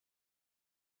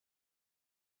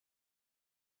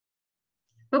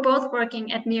We're both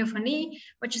working at Miophony,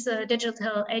 which is a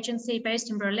digital agency based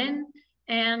in Berlin,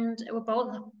 and we're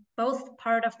both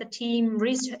part of the team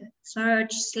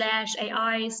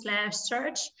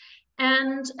research/AI/search.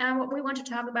 And what we want to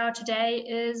talk about today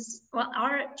is, well,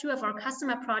 two of our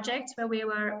customer projects where we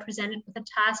were presented with the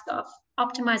task of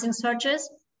optimizing searches.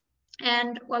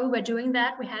 And while we were doing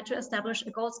that, we had to establish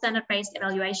a gold standard-based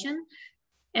evaluation.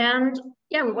 And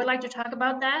yeah, we would like to talk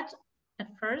about that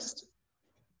at first.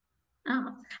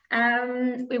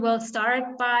 We will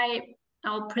start by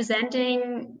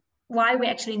presenting why we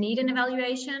actually need an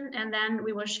evaluation, and then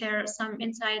we will share some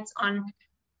insights on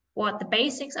what the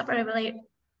basics of our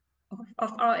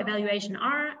evaluation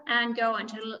are, and go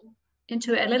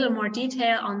into a little more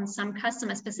detail on some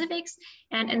customer specifics.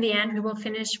 And in the end, we will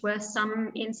finish with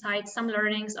some insights, some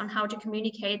learnings on how to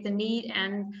communicate the need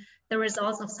and the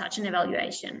results of such an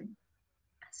evaluation.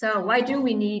 So why do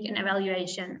we need an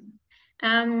evaluation?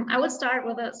 I would start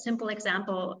with a simple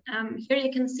example. Here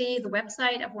you can see the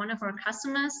website of one of our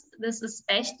customers. This is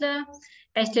Bechtle.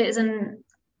 Bechtle is an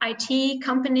IT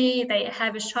company. They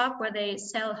have a shop where they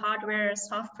sell hardware,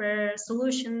 software,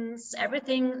 solutions,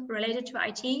 everything related to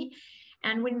IT.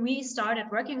 And when we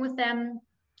started working with them,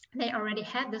 they already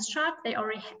had this shop. They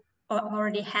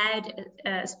already had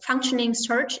a functioning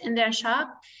search in their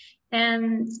shop.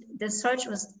 And the search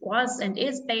was and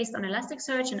is based on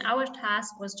Elasticsearch, and our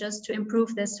task was just to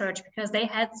improve this search because they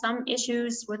had some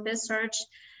issues with this search,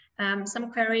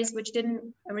 some queries which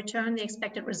didn't return the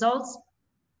expected results.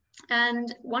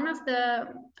 And one of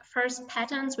the first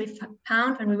patterns we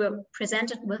found when we were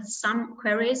presented with some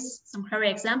query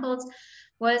examples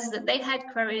was that they had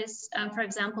queries, for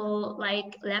example,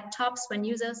 like laptops. When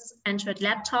users entered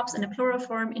laptops in a plural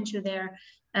form into their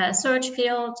search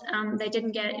field, they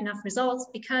didn't get enough results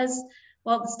because,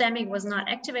 well, the stemming was not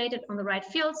activated on the right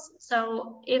fields.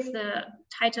 So if the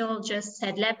title just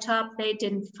said laptop, they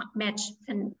didn't match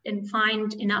and didn't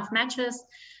find enough matches.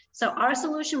 So our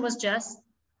solution was just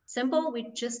simple.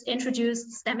 We just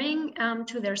introduced stemming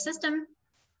to their system.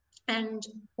 And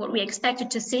what we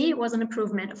expected to see was an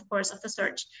improvement, of course, of the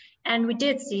search. And we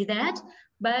did see that,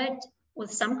 but with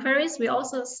some queries, we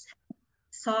also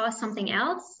saw something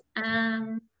else.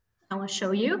 I will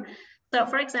show you. So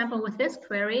for example, with this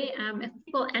query, if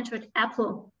people entered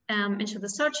Apple into the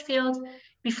search field,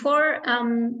 before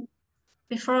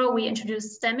we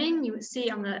introduced stemming, you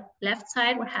see on the left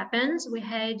side what happened. We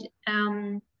had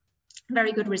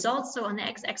very good results. So on the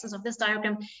x-axis of this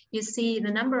diagram, you see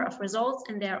the number of results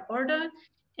in their order.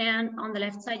 And on the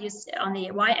left side, on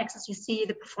the y-axis, you see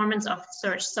the performance of the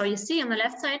search. So you see on the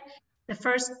left side, the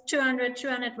first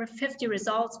 250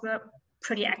 results were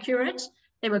pretty accurate.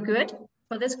 They were good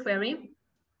for this query.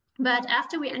 But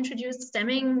after we introduced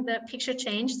stemming, the picture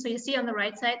changed. So you see on the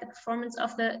right side, the performance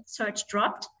of the search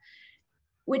dropped,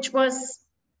 which was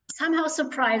somehow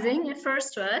surprising at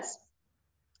first to us.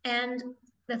 And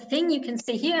the thing you can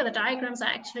see here, the diagrams are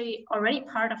actually already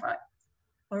part of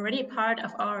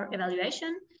our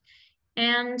evaluation.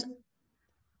 And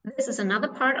this is another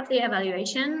part of the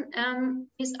evaluation.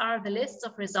 These are the lists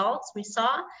of results we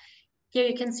saw. Here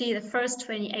you can see the first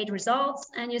 28 results,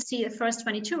 and you see the first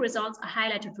 22 results are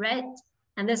highlighted red.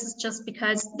 And this is just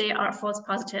because they are false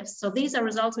positives. So these are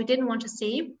results we didn't want to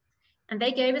see. And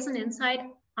they gave us an insight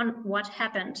on what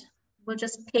happened. We'll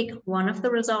just pick one of the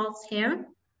results here.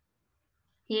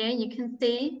 Here you can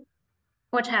see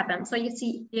what happened. So you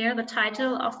see here the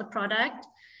title of the product,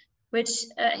 which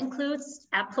includes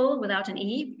Apple without an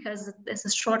E, because this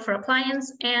is short for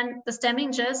appliance, and the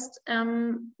stemming just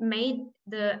made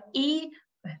the E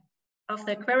of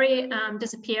the query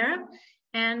disappear.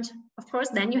 And of course,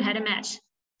 then you had a match.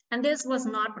 And this was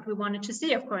not what we wanted to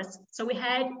see, of course. So we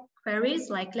had queries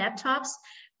like laptops,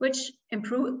 which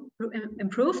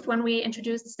improved when we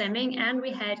introduced stemming, and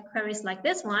we had queries like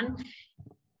this one,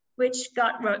 which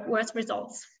got worse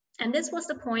results. And this was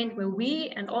the point where we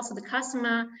and also the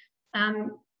customer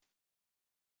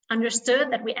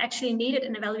understood that we actually needed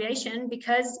an evaluation,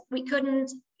 because we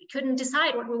couldn't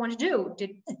decide what we want to do.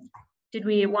 Did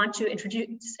we want to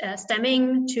introduce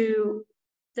stemming to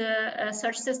the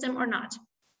search system or not?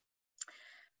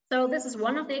 So this is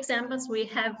one of the examples. We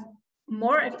have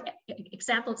more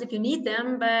examples if you need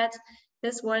them, but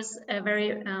this was a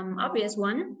very obvious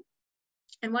one.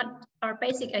 And what our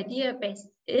basic idea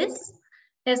is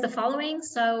the following.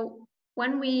 So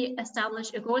when we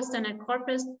establish a gold standard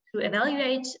corpus to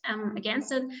evaluate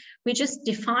against it, we just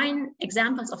define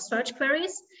examples of search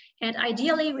queries. And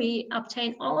ideally, we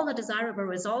obtain all the desirable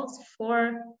results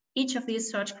for each of these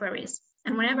search queries.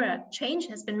 And whenever a change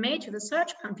has been made to the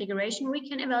search configuration, we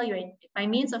can evaluate it by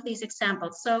means of these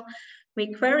examples. So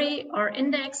we query or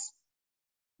index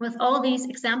with all these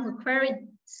example queries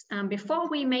before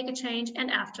we make a change and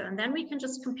after, and then we can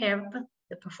just compare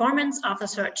the performance of the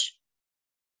search.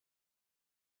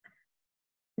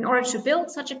 In order to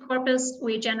build such a corpus,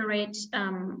 we generate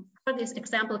for these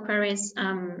example queries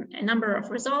a number of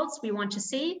results we want to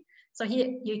see. So here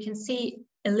you can see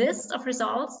a list of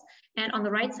results, and on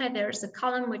the right side there is a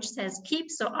column which says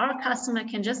keep, so our customer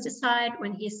can just decide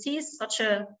when he sees such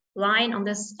a line on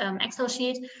this Excel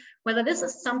sheet whether this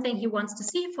is something he wants to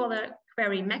see for the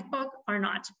query MacBook or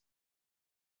not.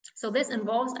 So this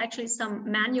involves actually some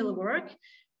manual work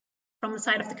from the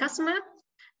side of the customer,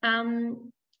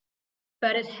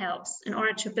 but it helps in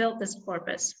order to build this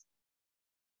corpus.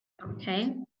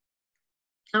 Okay,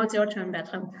 now it's your turn,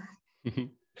 Bertram.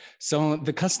 So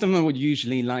the customer would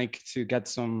usually like to get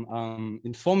some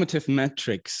informative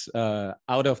metrics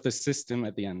out of the system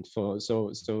at the end. So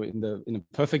in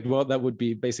a perfect world, that would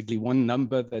be basically one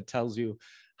number that tells you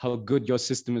how good your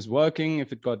system is working,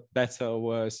 if it got better or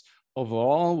worse.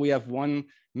 Overall, we have one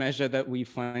measure that we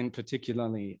find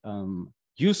particularly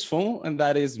useful, and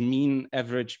that is mean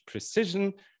average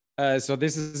precision. So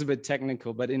this is a bit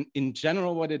technical, but in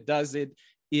general, what it does,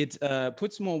 it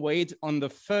puts more weight on the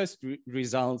first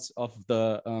results of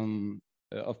the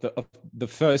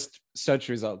first search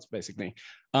results, basically.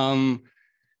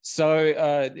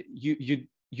 So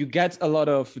you get a lot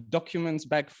of documents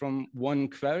back from one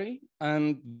query,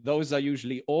 and those are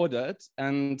usually ordered,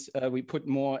 and we put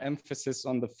more emphasis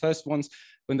on the first ones.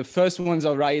 When the first ones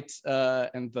are right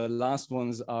and the last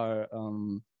ones are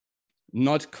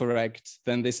not correct,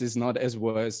 then this is not as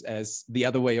worse as the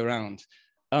other way around.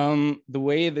 The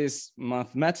way this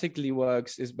mathematically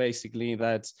works is basically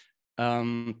that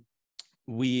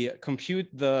we compute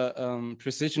the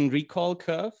precision recall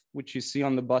curve, which you see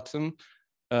on the bottom.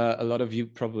 A lot of you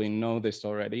probably know this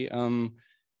already.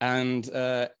 And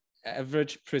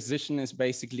average precision is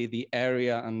basically the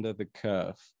area under the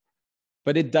curve.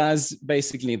 But it does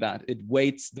basically that. It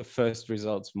weights the first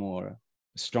results more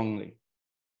strongly.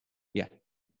 Yeah.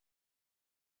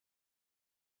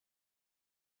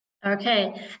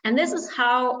 Okay, and this is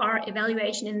how our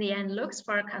evaluation in the end looks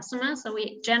for our customers. So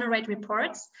we generate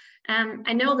reports.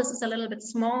 I know this is a little bit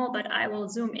small, but I will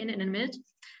zoom in a minute.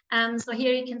 So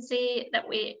here you can see that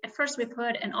at first we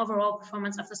put an overall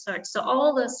performance of the search. So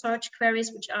all the search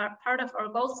queries which are part of our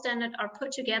gold standard are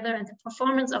put together, and the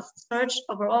performance of the search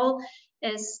overall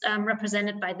is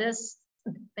represented by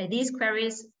these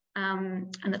queries on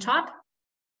the top.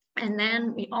 And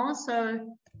then we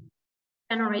also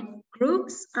generate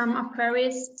groups of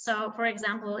queries. So for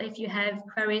example, if you have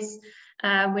queries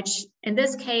which in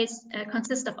this case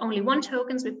consist of only one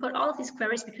tokens, we put all of these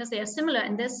queries, because they are similar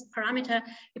in this parameter,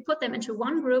 we put them into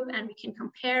one group and we can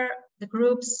compare the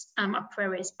groups of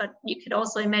queries. But you could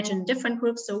also imagine different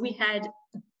groups. So we had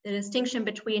the distinction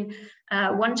between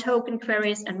one token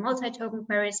queries and multi-token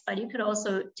queries, but you could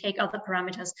also take other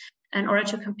parameters in order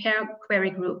to compare query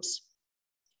groups.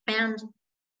 And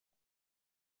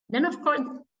then of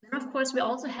course, we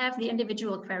also have the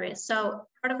individual queries. So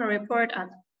part of our report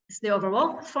is the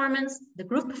overall performance, the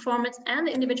group performance, and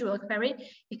the individual query,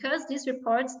 because these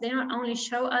reports, they not only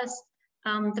show us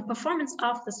the performance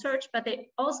of the search, but they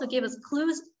also give us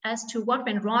clues as to what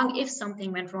went wrong if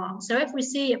something went wrong. So if we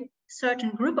see a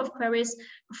certain group of queries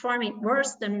performing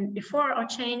worse than before our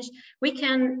change, we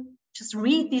can just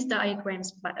read these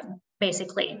diagrams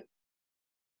basically.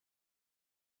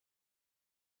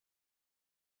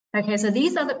 Okay, so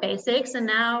these are the basics, and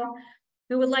now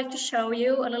we would like to show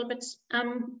you a little bit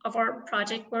of our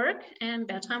project work, and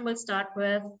Bertram will start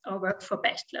with our work for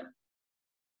Bechtle.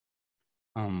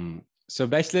 So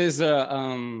Bechtle is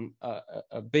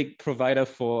a big provider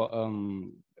for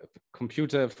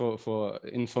for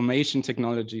information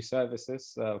technology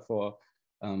services, for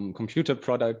computer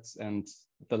products and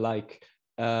the like.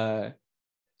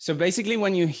 So basically,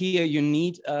 when you hear you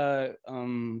need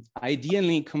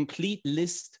ideally complete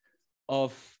list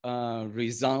of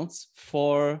results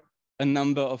for a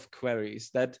number of queries,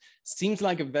 that seems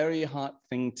like a very hard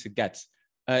thing to get.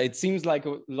 It seems like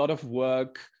a lot of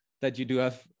work that you do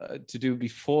have to do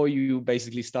before you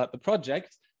basically start the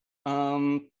project.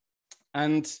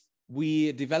 And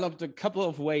we developed a couple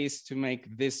of ways to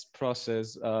make this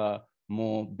process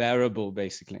more bearable,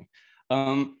 basically.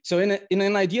 So in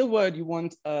an ideal world, you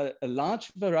want a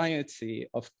large variety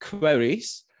of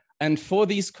queries. And for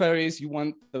these queries, you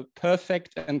want the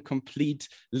perfect and complete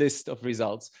list of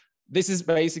results. This is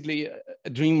basically a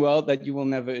dream world that you will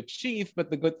never achieve. But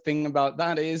the good thing about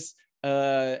that is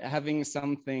having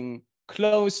something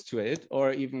close to it,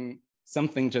 or even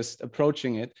something just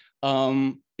approaching it,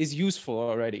 is useful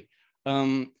already.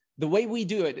 the way we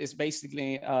do it is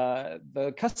basically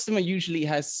the customer usually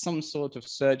has some sort of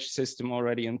search system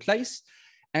already in place,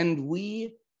 and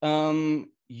we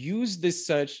use this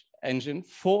search engine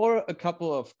for a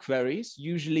couple of queries,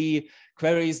 usually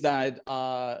queries that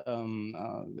are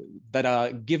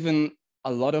given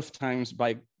a lot of times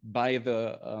by the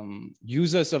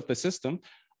users of the system,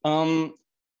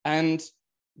 and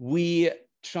we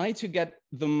try to get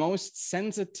the most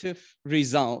sensitive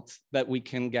result that we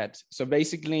can get. So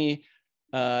basically,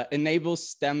 enables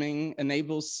stemming,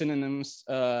 enables synonyms.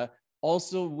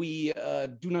 Also, we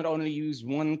do not only use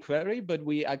one query, but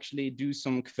we actually do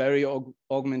some query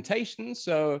augmentation.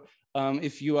 So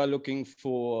if you are looking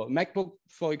for MacBook,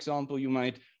 for example, you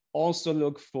might also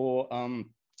look for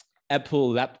Apple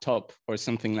laptop or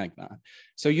something like that.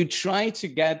 So you try to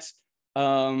get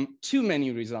too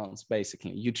many results,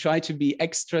 basically. You try to be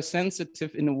extra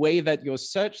sensitive in a way that your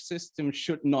search system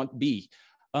should not be.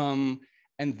 And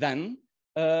then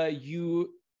you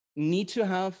need to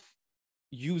have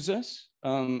users,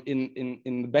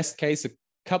 in the best case, a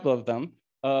couple of them,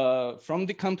 from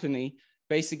the company,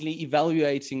 basically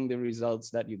evaluating the results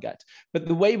that you get. But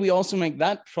the way we also make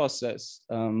that process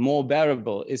more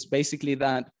bearable is basically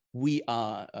that we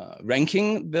are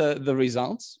ranking the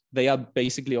results. They are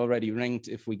basically already ranked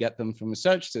if we get them from a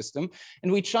search system.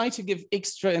 And we try to give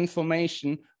extra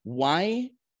information why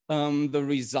the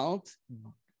result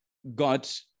got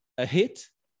a hit,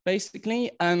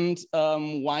 basically, and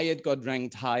why it got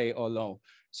ranked high or low.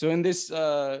 So in this,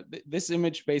 this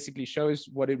image basically shows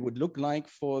what it would look like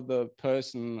for the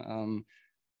person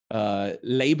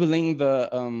labeling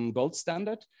the gold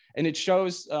standard. And it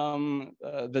shows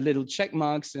the little check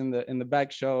marks in the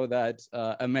back show that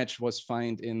a match was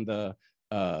found in the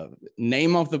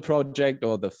name of the project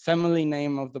or the family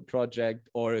name of the project,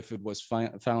 or if it was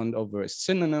found over a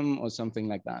synonym or something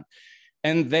like that.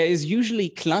 And there is usually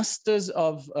clusters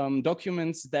of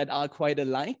documents that are quite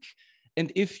alike.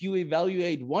 And if you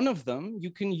evaluate one of them,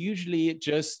 you can usually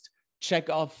just check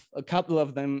off a couple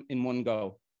of them in one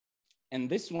go. And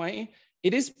this way,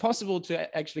 it is possible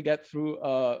to actually get through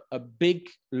a big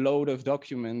load of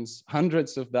documents,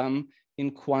 hundreds of them,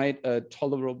 in quite a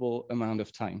tolerable amount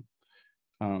of time.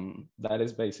 That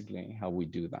is basically how we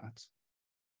do that.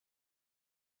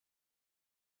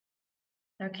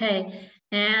 Okay,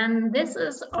 and this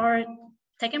is our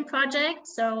second project.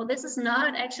 So this is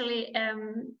not actually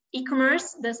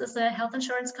e-commerce. This is a health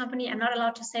insurance company. I'm not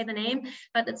allowed to say the name,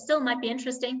 but it still might be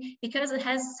interesting because it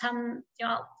has some,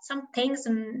 some things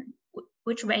in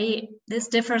which way this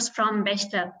differs from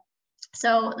Bechtle.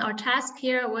 So our task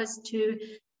here was to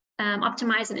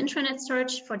optimize an intranet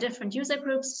search for different user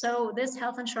groups. So this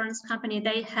health insurance company,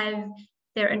 they have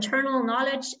their internal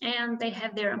knowledge and they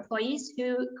have their employees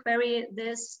who query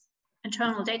this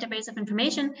internal database of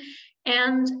information.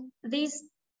 And these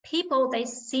people, they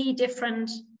see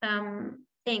different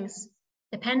things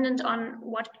dependent on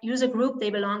what user group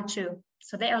they belong to.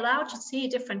 So they're allowed to see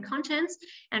different contents,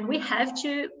 and we have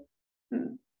to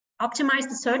optimize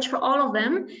the search for all of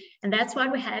them. And that's why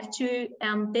we have to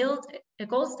build a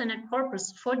gold standard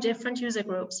corpus for different user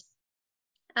groups.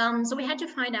 So we had to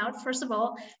find out, first of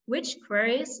all, which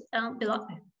queries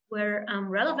were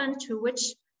relevant to which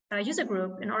user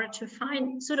group in order to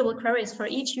find suitable queries for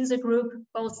each user group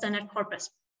gold standard corpus.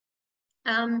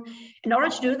 In order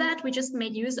to do that, we just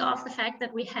made use of the fact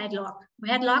that we had log. We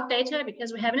had log data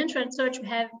because we have an intranet search. We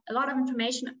have a lot of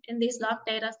information in these log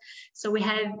data. So we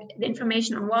have the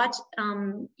information on what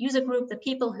user group the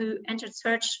people who entered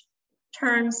search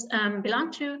terms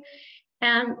belong to.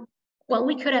 And well,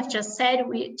 we could have just said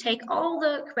we take all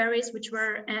the queries which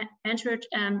were entered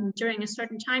during a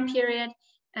certain time period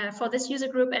for this user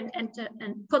group and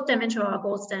put them into our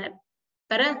gold standard.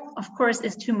 But that, of course,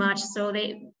 is too much. So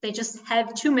they just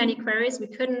have too many queries. We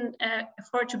couldn't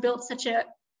afford to build such a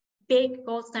big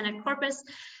gold standard corpus.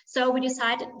 So we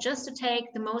decided just to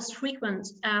take the most frequent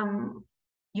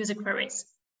user queries.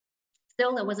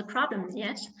 Still, there was a problem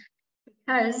yet,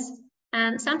 because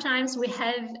sometimes we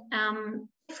have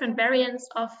different variants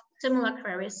of similar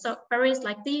queries. So queries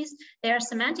like these, they are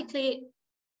semantically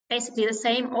basically the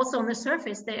same. Also on the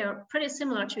surface, they are pretty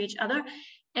similar to each other.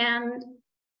 And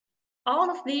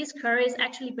all of these queries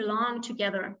actually belong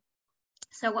together.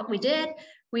 So what we did,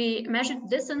 we measured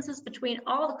distances between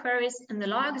all the queries in the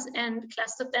logs and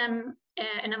clustered them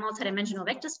in a multidimensional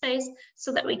vector space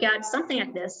so that we got something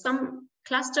like this, some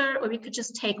cluster where we could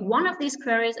just take one of these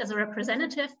queries as a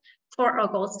representative for our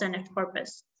gold standard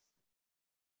corpus.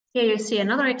 Here you see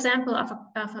another example of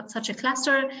such a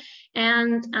cluster.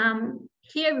 And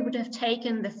here we would have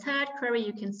taken the third query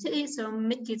you can see, so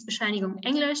Mitgliedsbescheinigung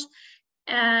English.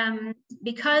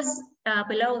 Because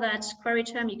below that query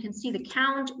term, you can see the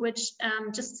count, which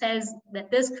just says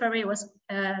that this query was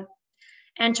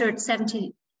entered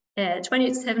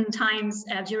 27 times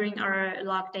during our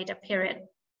log data period.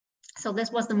 So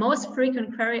this was the most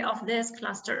frequent query of this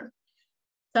cluster.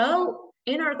 So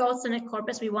in our gold standard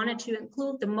corpus, we wanted to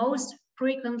include the most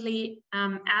frequently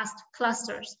asked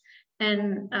clusters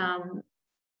in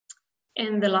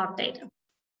the log data.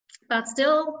 But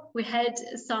still, we had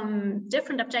some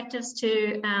different objectives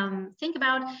to think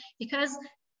about, because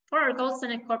for our gold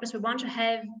standard corpus, we want to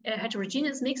have a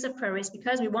heterogeneous mix of queries,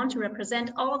 because we want to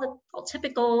represent all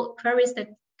typical queries that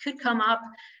could come up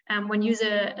when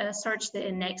user search the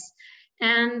index.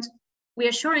 And we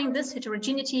are showing this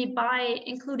heterogeneity by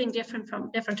including different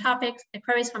topics,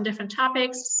 queries from different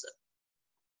topics,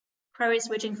 queries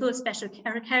which include special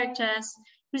characters,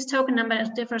 whose token number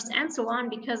differs, and so on,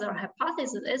 because our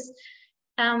hypothesis is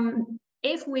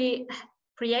if we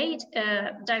create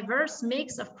a diverse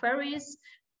mix of queries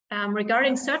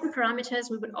regarding certain parameters,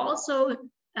 we would also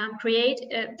create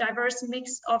a diverse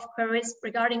mix of queries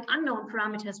regarding unknown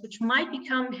parameters, which might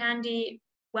become handy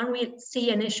when we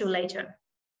see an issue later.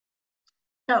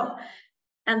 So,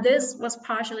 and this was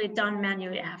partially done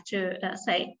manually, I have to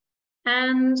say.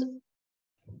 And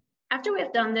after we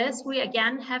have done this, we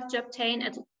again have to obtain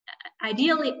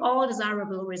ideally all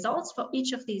desirable results for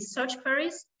each of these search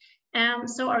queries.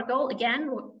 So our goal again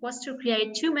was to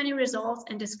create too many results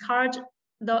and discard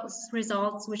those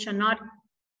results which are not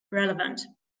relevant.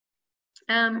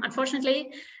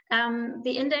 Unfortunately,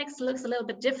 the index looks a little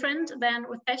bit different than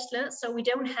with Bachelor, so we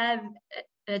don't have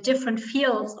different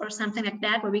fields or something like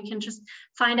that where we can just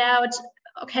find out,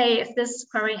 okay, if this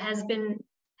query has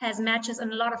matches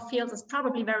in a lot of fields, it's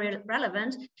probably very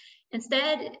relevant.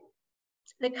 Instead,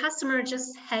 the customer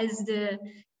just has the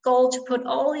goal to put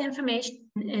all the information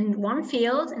in one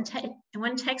field, in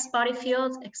one text body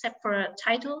field, except for a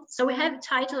title. So we have a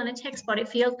title and a text body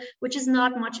field, which is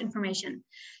not much information.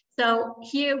 So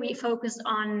here we focus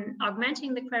on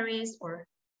augmenting the queries or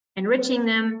enriching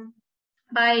them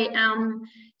by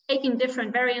taking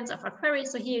different variants of our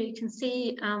queries. So here you can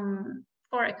see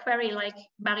for a query like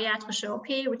bariatrische OP,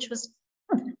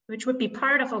 which would be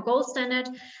part of our gold standard,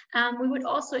 we would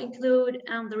also include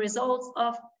the results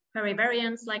of query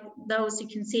variants like those you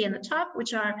can see in the top,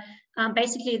 which are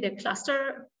basically the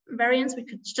cluster variants. We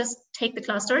could just take the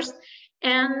clusters,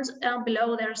 and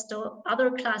below there are still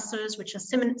other clusters which are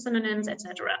synonyms,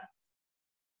 etc.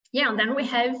 Yeah, and then we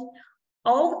have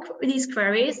all these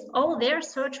queries, all their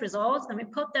search results, and we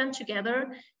put them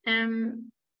together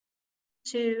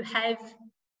to have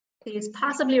these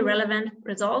possibly relevant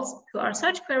results to our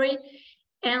search query.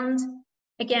 And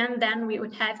again, then we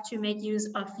would have to make use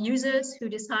of users who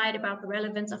decide about the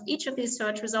relevance of each of these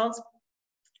search results.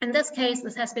 In this case,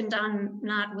 this has been done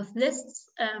not with lists,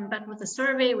 but with a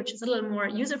survey, which is a little more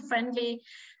user-friendly.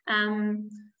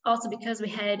 Also because we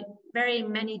had very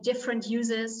many different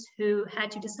users who had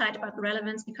to decide about the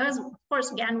relevance, because of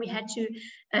course, again, we had to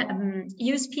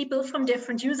use people from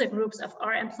different user groups of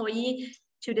our employee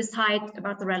to decide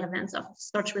about the relevance of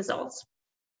search results.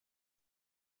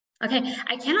 Okay,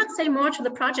 I cannot say more to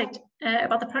the project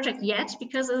about the project yet,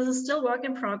 because this is still work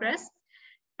in progress.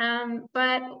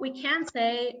 But what we can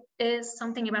say is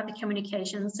something about the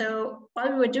communication. So while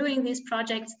we were doing these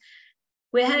projects,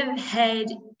 we have had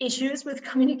issues with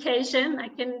communication. I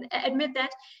can admit that,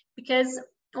 because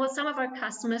some of our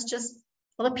customers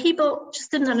the people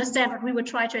just didn't understand what we would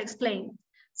try to explain.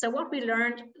 So what we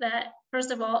learned that,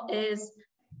 first of all, is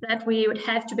that we would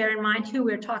have to bear in mind who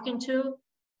we're talking to.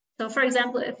 So for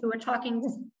example, if we were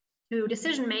talking to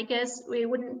decision makers, we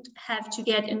wouldn't have to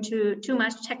get into too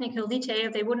much technical detail.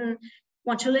 They wouldn't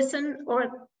want to listen,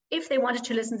 or if they wanted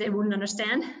to listen, they wouldn't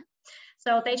understand.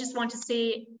 So they just want to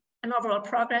see an overall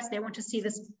progress. They want to see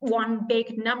this one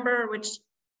big number, which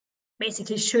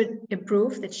basically should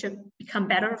improve, that should become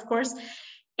better, of course.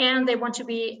 And they want to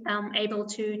be able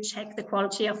to check the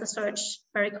quality of the search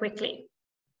very quickly.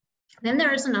 Then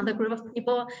there is another group of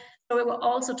people. So we were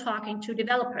also talking to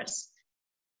developers.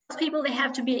 Those people, they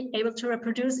have to be able to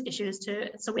reproduce issues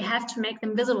so we have to make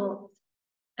them visible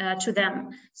to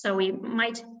them. So we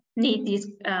might need these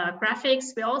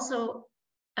graphics. We also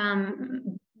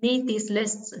need these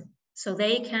lists so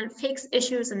they can fix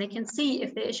issues and they can see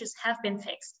if the issues have been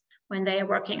fixed when they are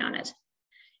working on it.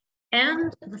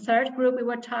 And the third group we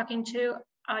were talking to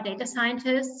are data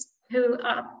scientists, who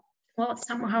are, well,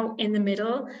 somehow in the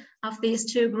middle of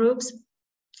these two groups.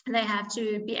 They have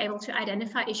to be able to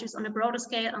identify issues on a broader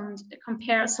scale and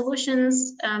compare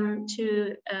solutions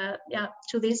to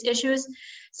these issues.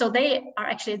 So they are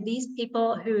actually these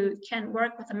people who can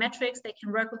work with the metrics, they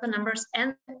can work with the numbers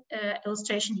and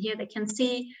illustration here. They can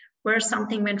see where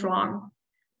something went wrong.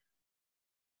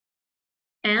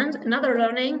 And another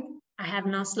learning, I have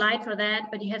no slide for that,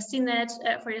 but you have seen that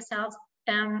for yourselves.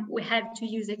 We had to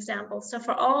use examples. So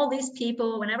for all these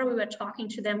people, whenever we were talking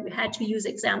to them, we had to use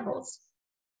examples.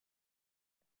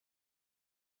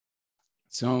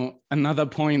 So another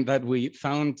point that we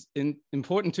found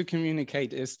important to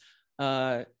communicate is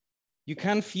you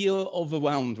can feel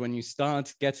overwhelmed when you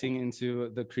start getting into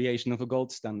the creation of a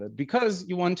gold standard, because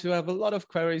you want to have a lot of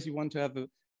queries, you want to have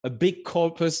a big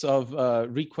corpus of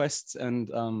requests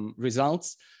and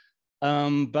results.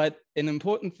 But an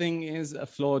important thing is a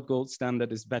flawed gold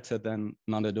standard is better than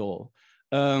none at all.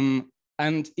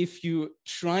 And if you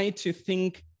try to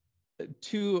think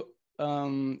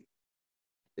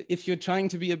if you're trying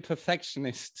to be a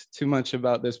perfectionist too much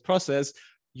about this process,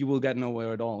 you will get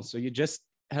nowhere at all. So you just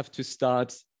have to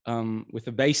start with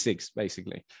the basics,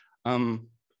 basically.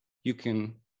 You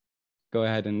can go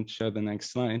ahead and show the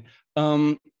next slide.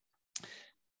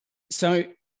 So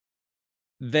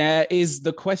there is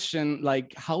the question,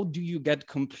 like, how do you get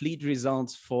complete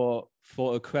results for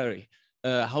a query?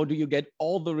 How do you get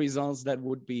all the results that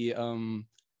would be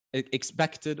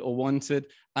expected or wanted?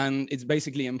 And it's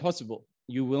basically impossible.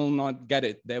 You will not get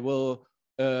it. There will,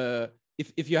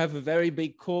 if you have a very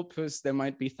big corpus, there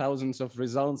might be thousands of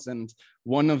results, and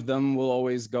one of them will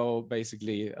always go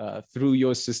basically through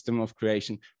your system of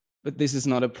creation. But this is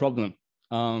not a problem.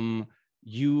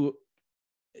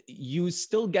 You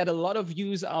still get a lot of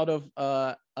use out of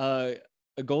a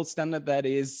gold standard that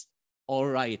is all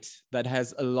right, that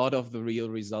has a lot of the real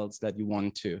results that you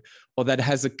want to, or that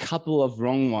has a couple of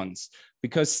wrong ones,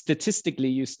 because statistically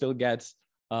you still get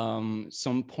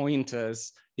some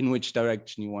pointers in which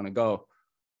direction you want to go.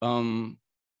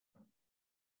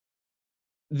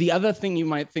 The other thing you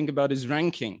might think about is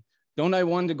ranking. Don't I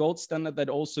want a gold standard that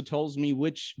also tells me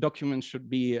which documents should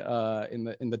be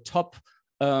in the top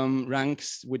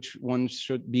ranks, which ones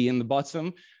should be in the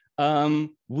bottom?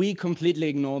 We completely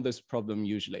ignore this problem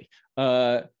usually.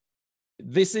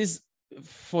 This is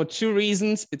for two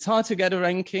reasons. It's hard to get a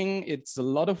ranking, it's a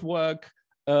lot of work,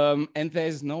 and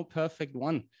there's no perfect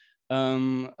one.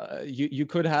 You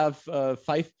could have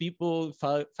 5 people,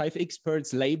 five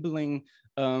experts labeling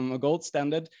a gold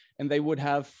standard, and they would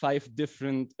have 5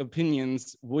 different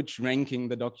opinions which ranking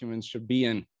the documents should be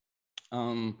in.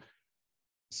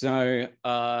 So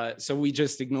we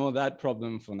just ignore that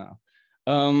problem for now.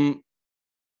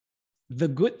 The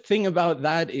good thing about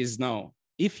that is, no,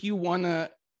 if you want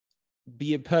to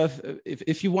be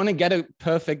if you want to get a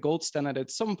perfect gold standard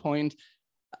at some point,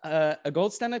 a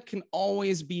gold standard can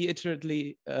always be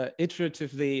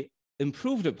iteratively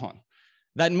improved upon.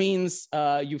 That means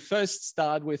you first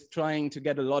start with trying to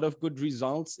get a lot of good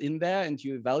results in there, and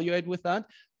you evaluate with that.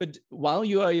 But while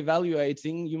you are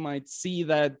evaluating, you might see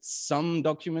that some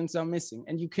documents are missing,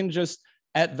 and you can just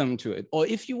add them to it. Or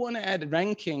if you want to add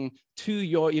ranking to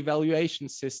your evaluation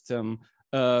system,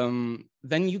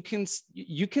 then you can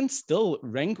still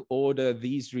rank order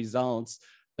these results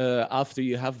after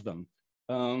you have them.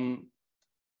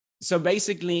 So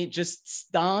basically, just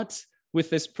start with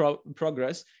this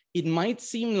progress. It might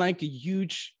seem like a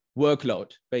huge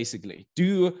workload, basically.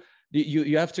 You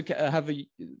have to have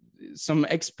some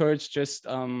experts just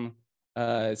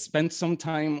spend some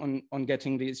time on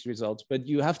getting these results. But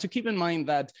you have to keep in mind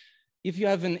that if you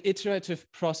have an iterative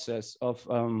process of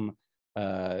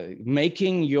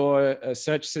making your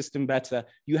search system better,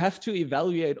 you have to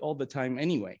evaluate all the time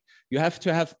anyway. You have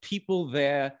to have people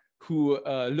there who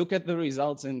look at the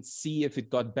results and see if it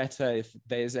got better, if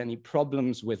there's any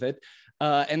problems with it.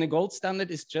 And a gold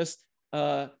standard is just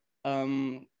a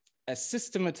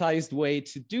systematized way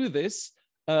to do this.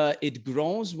 It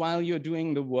grows while you're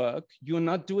doing the work. You're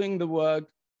not doing the work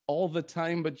all the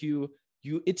time, but you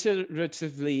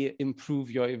iteratively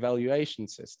improve your evaluation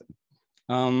system.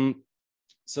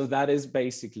 So that is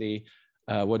basically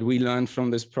what we learned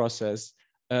from this process.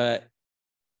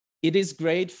 It is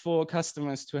great for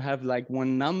customers to have like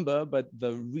one number, but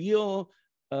the real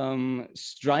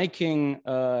striking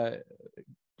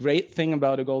great thing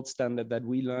about a gold standard that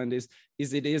we learned is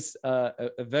it is a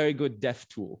very good dev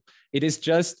tool. It is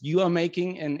just you are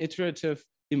making an iterative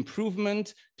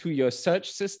improvement to your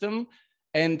search system,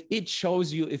 and it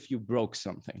shows you if you broke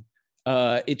something.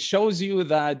 It shows you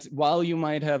that while you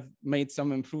might have made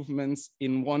some improvements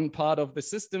in one part of the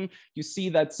system, you see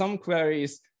that some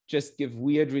queries just give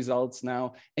weird results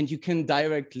now, and you can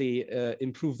directly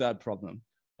improve that problem.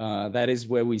 That is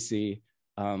where we see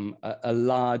a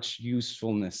large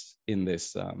usefulness in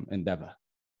this endeavor.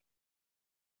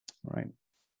 All right.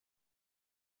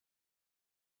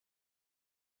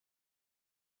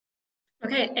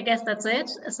 Okay, I guess that's it.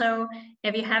 So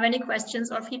if you have any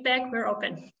questions or feedback, we're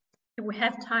open. If we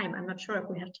have time, I'm not sure if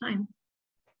we have time.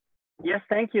 Yes,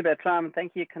 thank you, Bertram.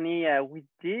 Thank you, Kania. We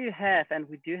do have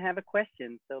a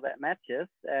question, so that matches.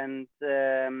 And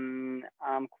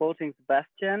I'm quoting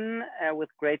Sebastian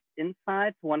with great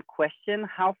insights. One question: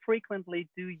 how frequently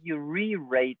do you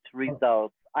re-rate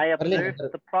results? I observed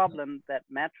the problem that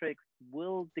metrics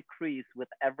will decrease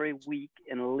with every week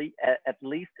at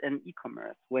least in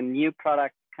e-commerce when new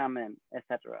products come in,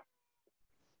 etc.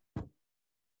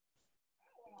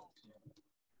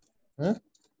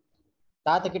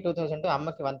 తాతకి 2000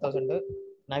 అమ్మకి 1000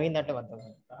 నవీన్ అంటే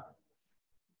 1000.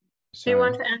 Do you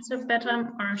want to answer, Bertram,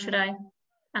 or should I?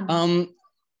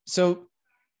 So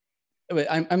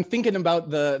I'm thinking about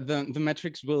the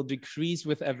metrics will decrease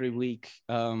with every week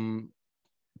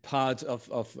part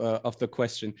of the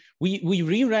question. We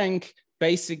re-rank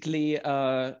basically.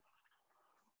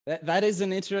 That is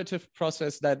an iterative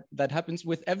process that happens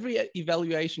with every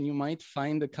evaluation. You might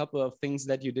find a couple of things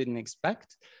that you didn't expect.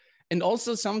 And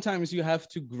also sometimes you have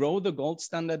to grow the gold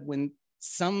standard when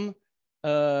someone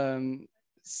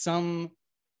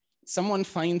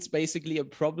finds basically a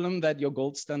problem that your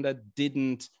gold standard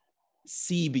didn't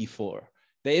see before.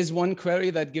 There is one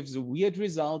query that gives a weird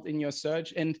result in your search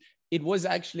and it was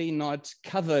actually not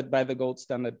covered by the gold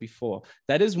standard before.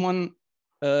 That is one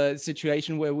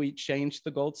situation where we change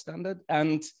the gold standard.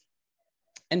 And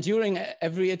during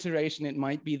every iteration, it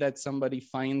might be that somebody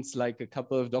finds like a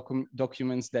couple of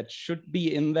documents that should be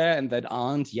in there and that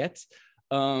aren't yet.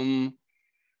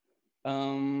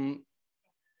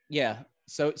 Yeah,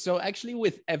 so actually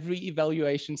with every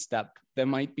evaluation step, there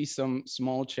might be some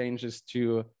small changes to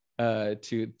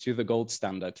the gold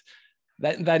standard.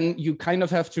 Then you kind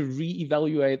of have to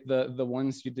re-evaluate the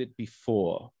ones you did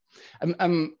before.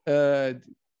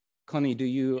 Connie, do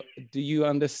you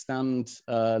understand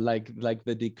like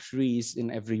the decrease in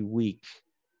every week?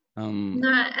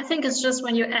 No, I think it's just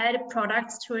when you add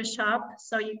products to a shop,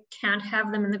 so you can't have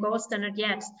them in the gold standard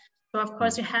yet. So of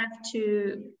course you have to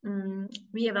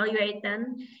reevaluate them,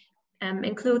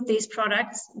 include these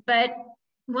products. But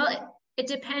well, it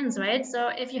depends, right? So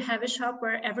if you have a shop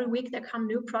where every week there come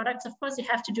new products, of course you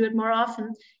have to do it more often.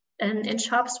 And in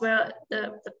shops where the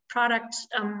product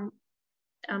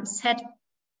set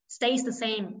stays the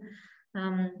same.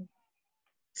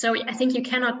 So I think you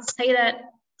cannot say that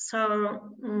so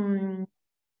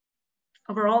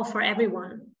overall for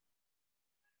everyone.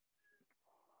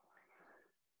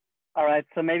 All right,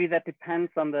 so maybe that depends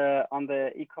on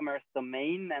the e-commerce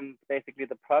domain and basically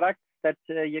the products that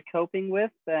you're coping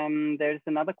with. There's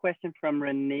another question from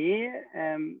Renee,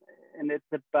 and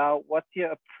it's about what's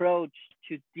your approach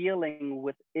to dealing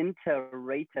with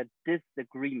inter-rater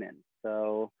disagreements. So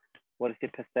what is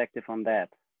your perspective on that?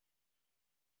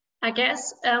 I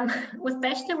guess with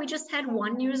Bachelor, we just had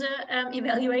one user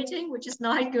evaluating, which is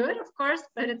not good, of course,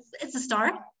 but it's a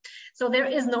start. So there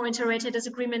is no inter-rater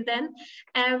disagreement then.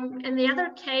 In the other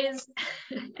case,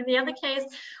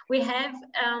 we have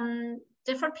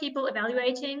different people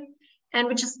evaluating, and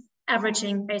we're just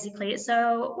averaging basically.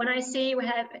 So when I see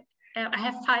I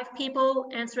have 5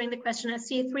 people answering the question, I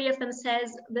see 3 of them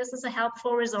says this is a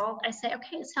helpful result. I say,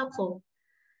 okay, it's helpful.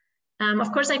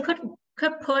 Of course, I could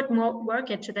put more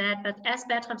work into that, but as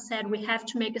Bertram said, we have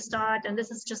to make a start, and this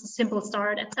is just a simple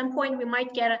start. At some point, we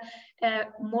might get a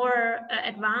more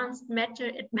advanced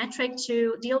metric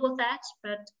to deal with that,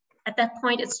 but at that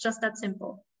point, it's just that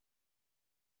simple.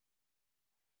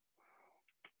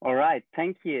 All right,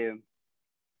 thank you.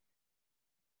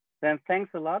 Then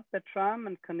thanks a lot, Bertram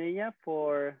and Cornelia,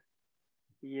 for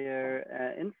your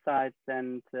insights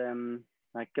and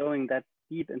like going that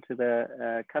deep into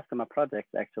the customer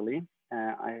projects. Actually,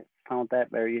 I found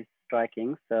that very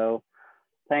striking. So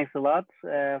thanks a lot.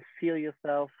 Feel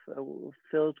yourself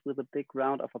filled with a big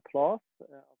round of applause.